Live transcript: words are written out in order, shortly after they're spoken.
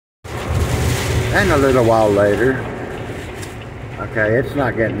And a little while later, okay, it's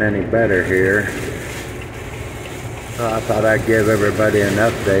not getting any better here. So I thought I'd give everybody an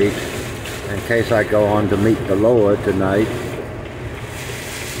update in case I go on to meet the Lord tonight.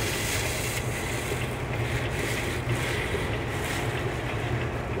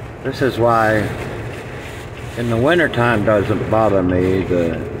 This is why in the wintertime doesn't bother me.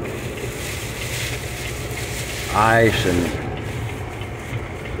 The ice and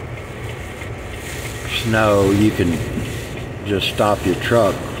snow, you can just stop your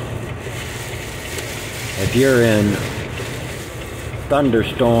truck. If you're in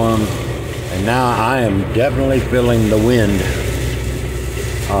thunderstorm, and now I am definitely feeling the wind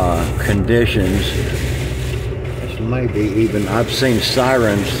conditions. This may be even, I've seen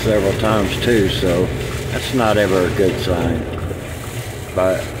sirens several times too, so that's not ever a good sign.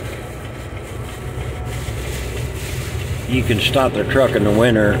 But you can stop the truck in the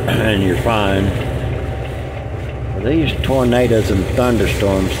winter and you're fine. These tornadoes and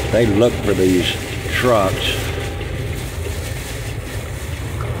thunderstorms, they look for these trucks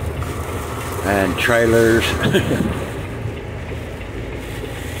and trailers.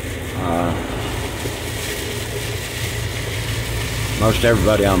 Most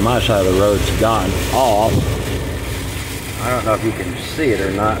everybody on my side of the road's gotten off. I don't know if you can see it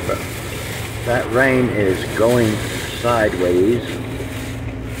or not, but that rain is going sideways.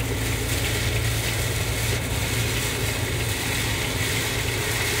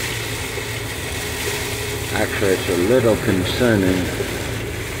 Actually, it's a little concerning.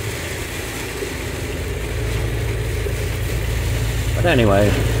 But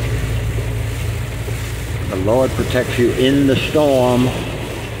anyway, the Lord protects you in the storm,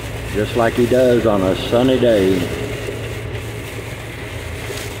 just like He does on a sunny day.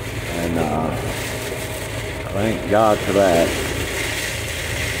 And thank God for that.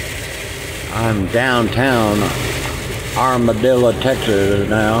 I'm downtown Amarillo, Texas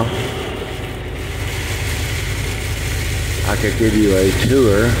now. I could give you a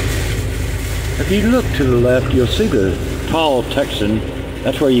tour. If you look to the left, you'll see the tall Texan.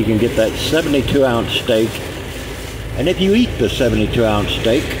 That's where you can get that 72-ounce steak. And if you eat the 72-ounce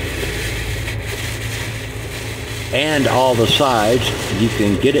steak and all the sides, you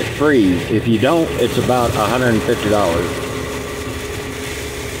can get it free. If you don't, it's about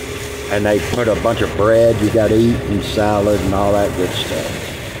 $150. And they put a bunch of bread you got to eat and salad and all that good stuff.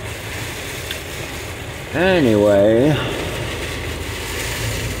 Anyway,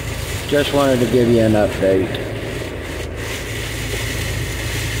 just wanted to give you an update.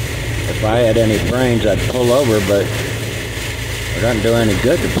 If I had any brains, I'd pull over, but it doesn't do any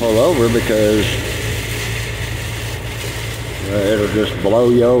good to pull over because it'll just blow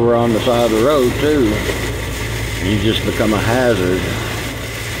you over on the side of the road too. You just become a hazard.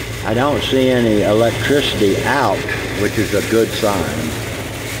 I don't see any electricity out, which is a good sign.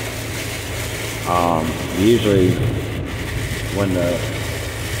 Usually when the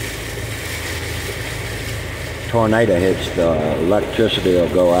tornado hits, the electricity will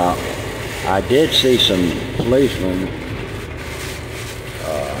go out. I did see some policemen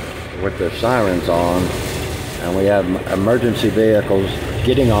with their sirens on, and we have emergency vehicles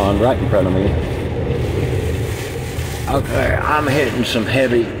getting on right in front of me. Okay, I'm hitting some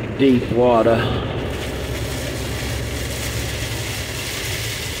heavy, deep water.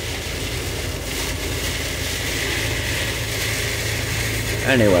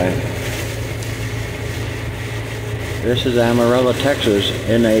 Anyway, this is Amarillo, Texas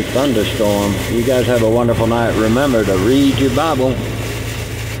in a thunderstorm. You guys have a wonderful night. Remember to read your Bible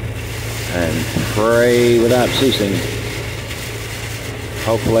and pray without ceasing.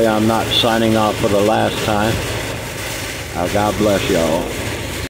 Hopefully I'm not signing off for the last time. God bless y'all.